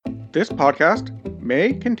This podcast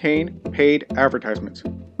may contain paid advertisements,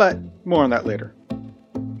 but more on that later.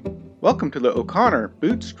 Welcome to the O'Connor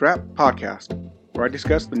Bootstrap Podcast, where I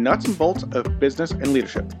discuss the nuts and bolts of business and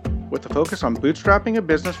leadership, with a focus on bootstrapping a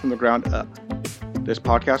business from the ground up. This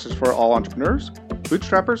podcast is for all entrepreneurs,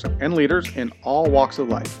 bootstrappers, and leaders in all walks of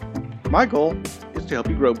life. My goal is to help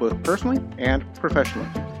you grow both personally and professionally.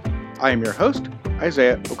 I am your host,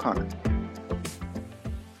 Isaiah O'Connor.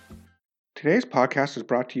 Today's podcast is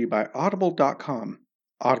brought to you by Audible.com.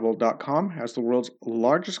 Audible.com has the world's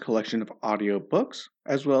largest collection of audiobooks,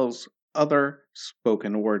 as well as other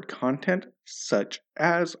spoken word content, such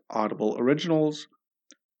as Audible originals,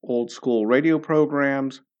 old school radio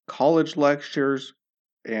programs, college lectures,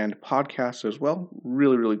 and podcasts as well.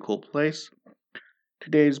 Really cool place.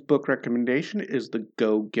 Today's book recommendation is The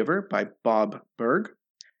Go-Giver by Bob Burg.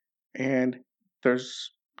 And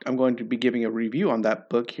I'm going to be giving a review on that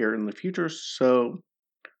book here in the future, so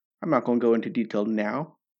I'm not going to go into detail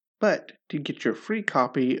now. But to get your free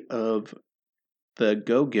copy of The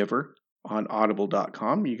Go-Giver on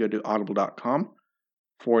Audible.com, you go to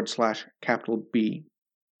audible.com/B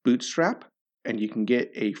bootstrap, and you can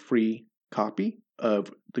get a free copy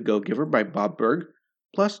of The Go-Giver by Bob Burg,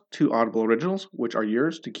 plus 2 Audible originals, which are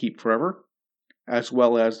yours to keep forever, as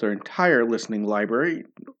well as their entire listening library,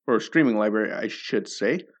 or streaming library, I should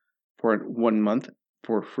say, for 1 month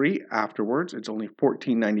for free afterwards. It's only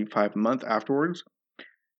 $14.95 a month afterwards,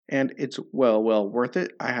 and it's well worth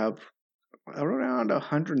it. I have around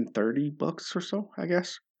 130 books or so, I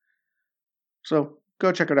guess. So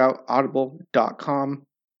go check it out,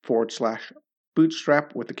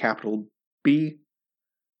 audible.com/bootstrap with a capital B,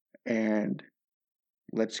 and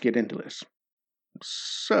let's get into this.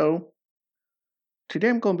 So today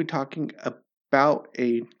I'm going to be talking about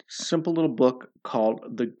a simple little book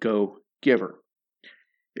called The Go-Giver.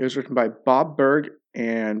 It was written by Bob Burg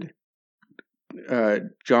and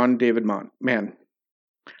John David Mann.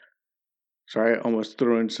 Sorry, I almost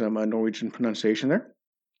threw in some Norwegian pronunciation there.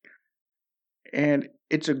 And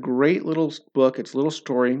it's a great little book. It's a little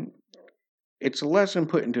story. It's a lesson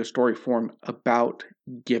put into a story form about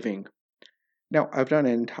giving. Now, I've done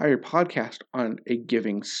an entire podcast on a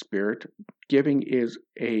giving spirit. Giving is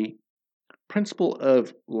a principle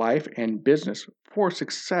of life and business for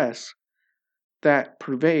success that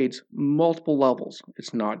pervades multiple levels.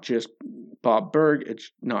 It's not just Bob Burg.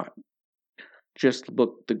 It's not just the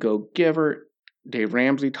book The Go-Giver. Dave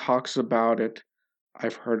Ramsey talks about it.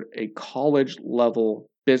 I've heard a college level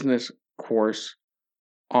business course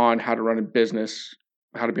on how to run a business,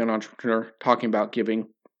 how to be an entrepreneur, talking about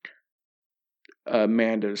giving.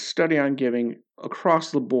 Amanda's study on giving.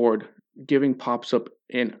 Across the board, giving pops up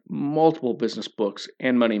in multiple business books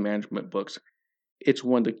and money management books. It's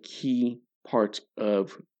one of the key parts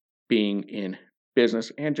of being in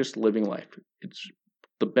business and just living life. It's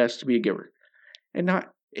the best to be a giver, and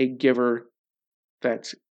not a giver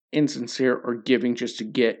that's insincere or giving just to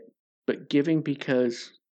get, but giving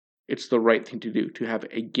because it's the right thing to do, to have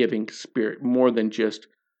a giving spirit more than just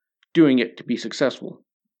doing it to be successful.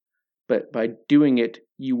 But by doing it,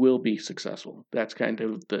 you will be successful. That's kind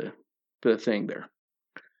of the thing there.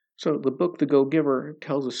 So the book, The Go-Giver,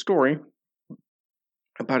 tells a story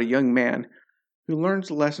about a young man who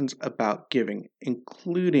learns lessons about giving,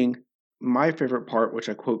 including my favorite part, which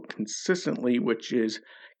I quote consistently, which is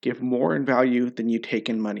give more in value than you take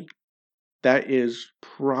in money. That is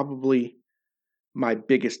probably my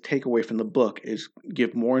biggest takeaway from the book, is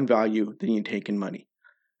give more in value than you take in money.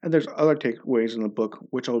 And there's other takeaways in the book,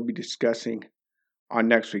 which I'll be discussing on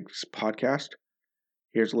next week's podcast.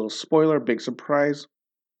 Here's a little spoiler, big surprise.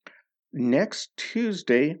 Next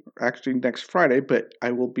Tuesday, actually next Friday, but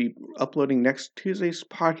I will be uploading next Tuesday's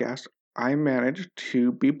podcast. I managed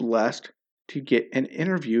to be blessed to get an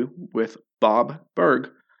interview with Bob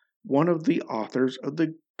Burg, one of the authors of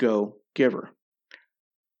The Go-Giver.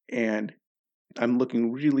 And I'm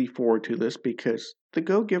looking really forward to this because The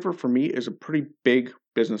Go-Giver for me is a pretty big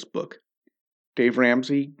business book. Dave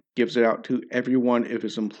Ramsey gives it out to every one of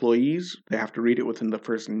his employees. They have to read it within the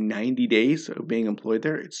first 90 days of being employed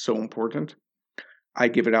there. It's so important. I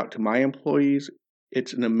give it out to my employees.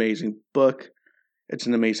 It's an amazing book. It's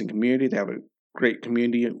an amazing community. They have a great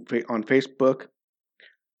community on Facebook.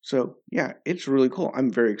 So yeah, it's really cool. I'm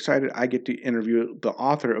very excited. I get to interview the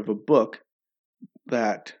author of a book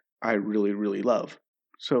that I really love.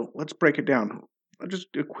 So let's break it down.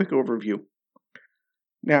 Just a quick overview.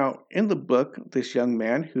 Now, in the book, this young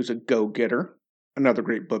man who's a go-getter, another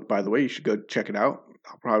great book, by the way, you should go check it out.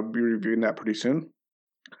 I'll probably be reviewing that pretty soon.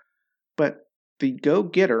 But The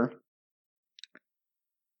Go-Getter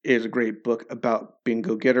is a great book about being a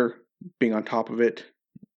go-getter, being on top of it,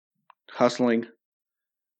 hustling,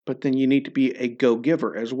 but then you need to be a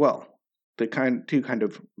go-giver as well. The two kind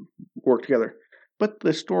of work together. But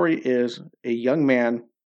the story is a young man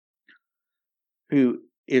who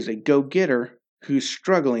is a go-getter who's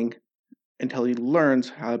struggling until he learns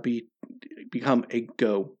how to become a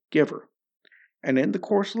go-giver. And in the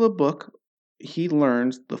course of the book, he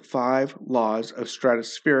learns the 5 laws of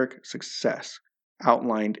stratospheric success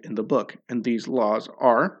outlined in the book. And these laws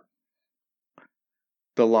are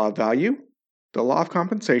the law of value, the law of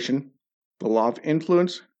compensation, the law of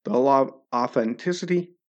influence, the law of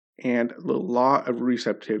authenticity, and the law of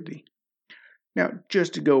receptivity. Now,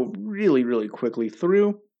 just to go really, really quickly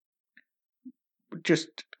through,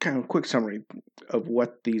 just kind of a quick summary of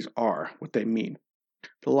what these are, what they mean.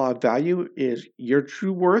 The law of value is your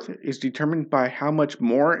true worth is determined by how much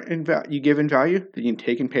more you give in value than you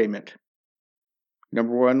take in payment.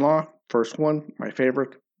 Number 1 law, first one, my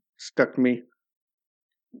favorite, stuck to me.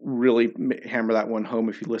 Really hammer that one home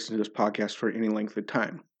if you listen to this podcast for any length of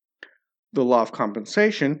time. The law of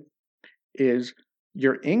compensation is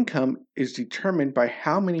your income is determined by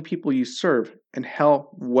how many people you serve and how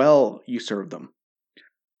well you serve them.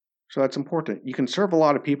 So that's important. You can serve a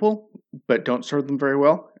lot of people, but don't serve them very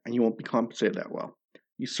well, and you won't be compensated that well.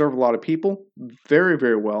 You serve a lot of people very,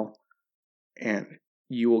 very well, and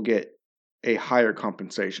you will get a higher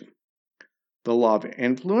compensation. The law of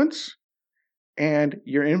influence, and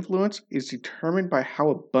your influence is determined by how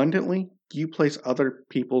abundantly you place other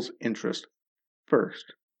people's interest first.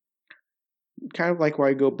 Kind of like where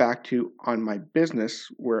I go back to on my business,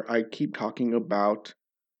 where I keep talking about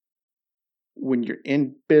when you're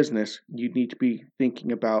in business, you need to be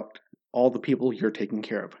thinking about all the people you're taking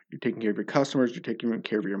care of. You're taking care of your customers, you're taking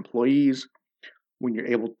care of your employees. When you're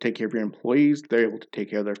able to take care of your employees, they're able to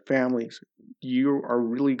take care of their families. You are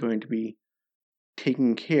really going to be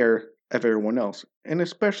taking care of everyone else. And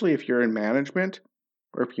especially if you're in management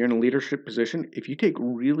or if you're in a leadership position, if you take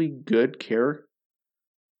really good care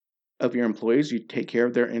of your employees, you take care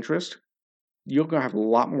of their interest, you're going to have a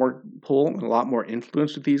lot more pull and a lot more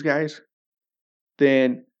influence with these guys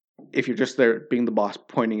than if you're just there being the boss,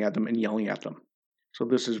 pointing at them and yelling at them. So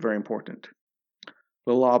this is very important.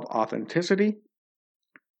 The law of authenticity,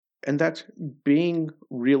 and that's being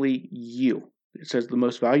really you. It says the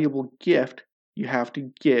most valuable gift you have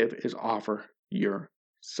to give is offer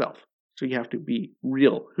yourself. So you have to be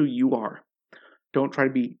real, who you are. Don't try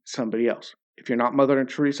to be somebody else. If you're not Mother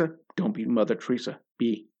Teresa, don't be Mother Teresa.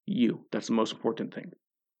 Be you. That's the most important thing.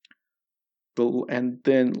 And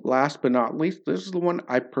then last but not least, this is the one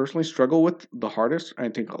I personally struggle with the hardest. I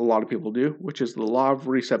think a lot of people do, which is the law of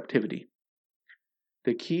receptivity.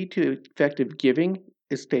 The key to effective giving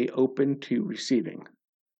is stay open to receiving.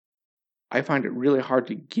 I find it really hard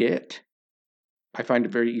to get. I find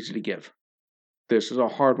it very easy to give. This is a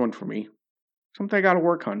hard one for me. Something I got to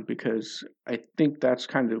work on because I think that's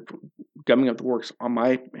kind of gumming up the works on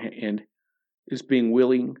my end, is being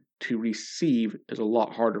willing to receive is a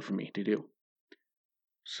lot harder for me to do.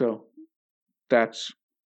 So that's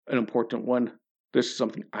an important one. This is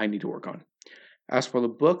something I need to work on. As for the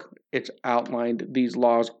book, it's outlined. These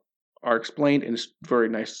laws are explained in very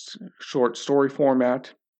nice short story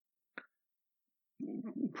format.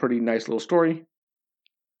 Pretty nice little story.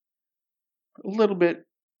 A little bit,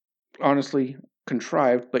 honestly,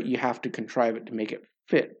 contrived, but you have to contrive it to make it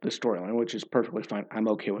fit the storyline, which is perfectly fine. I'm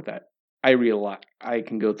okay with that. I read a lot. I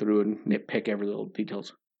can go through and nitpick every little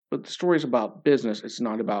details. But the story is about business. It's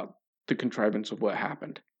not about the contrivance of what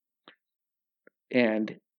happened.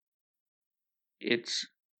 And it's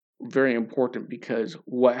very important because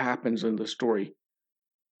what happens in the story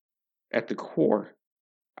at the core,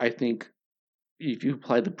 I think if you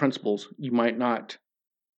apply the principles, you might not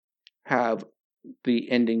have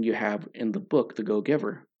the ending you have in the book, The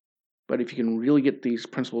Go-Giver. But if you can really get these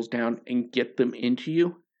principles down and get them into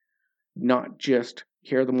you, not just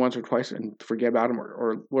hear them once or twice and forget about them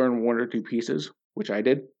or learn 1 or 2 pieces, which I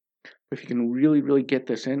did. But if you can really, really get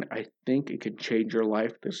this in, I think it could change your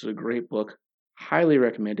life. This is a great book. Highly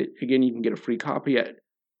recommend it. Again, you can get a free copy at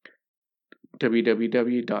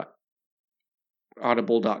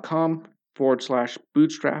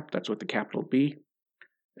www.audible.com/bootstrap. That's with the capital B.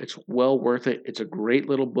 It's well worth it. It's a great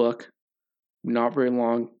little book. Not very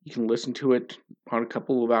long. You can listen to it on a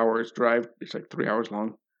couple of hours drive. It's like 3 hours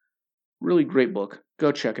long. Really great book.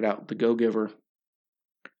 Go check it out. The Go-Giver.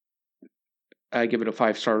 I give it a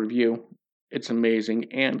 5-star review. It's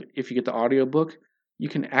amazing. And if you get the audiobook, you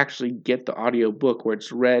can actually get the audiobook where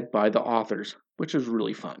it's read by the authors, which is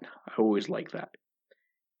really fun. I always like that.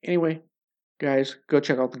 Anyway, guys, go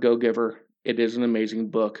check out The Go-Giver. It is an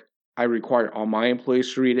amazing book. I require all my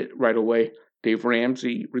employees to read it right away. Dave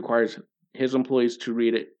Ramsey requires his employees to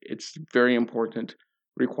read it. It's very important,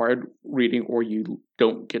 required reading, or you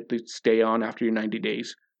don't get to stay on after your 90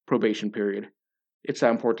 days probation period. It's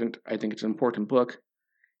that important. I think it's an important book.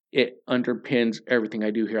 It underpins everything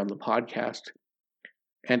I do here on the podcast,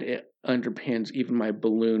 and it underpins even my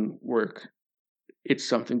balloon work. It's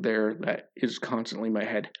something there that is constantly in my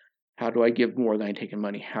head. How do I give more than I take in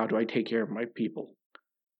money? How do I take care of my people?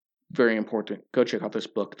 Very important. Go check out this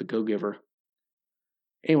book, The Go-Giver.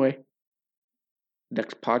 Anyway,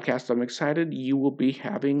 next podcast, I'm excited. You will be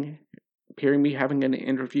hearing me having an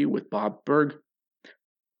interview with Bob Berg,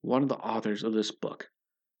 one of the authors of this book.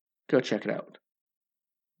 Go check it out.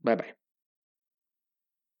 Bye-bye.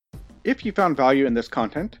 If you found value in this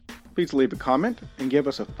content, please leave a comment and give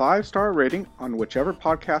us a 5-star rating on whichever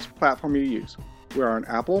podcast platform you use. We are on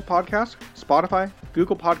Apple Podcasts, Spotify,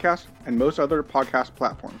 Google Podcasts, and most other podcast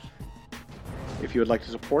platforms. If you would like to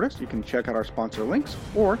support us, you can check out our sponsor links,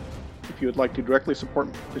 or if you would like to directly support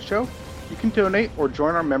the show, you can donate or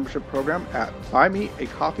join our membership program at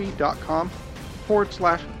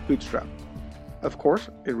buymeacoffee.com/bootstrap. Of course,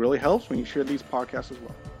 it really helps when you share these podcasts as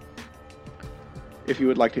well. If you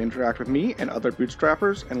would like to interact with me and other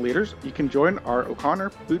bootstrappers and leaders, you can join our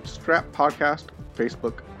O'Connor Bootstrap Podcast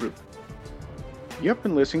Facebook group. You have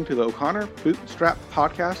been listening to the O'Connor Bootstrap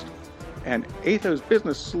Podcast and Athos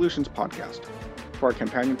Business Solutions Podcast. For our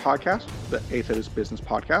companion podcast, the Athos Business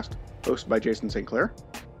Podcast, hosted by Jason St. Clair,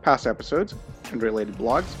 past episodes, and related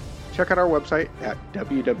blogs, check out our website at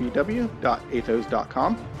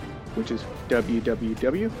www.athos.com, which is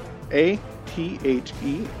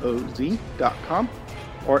www.atheoz.com,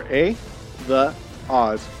 or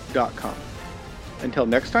theoz.com. Until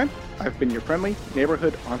next time, I've been your friendly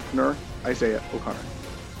neighborhood entrepreneur, Isaiah O'Connor.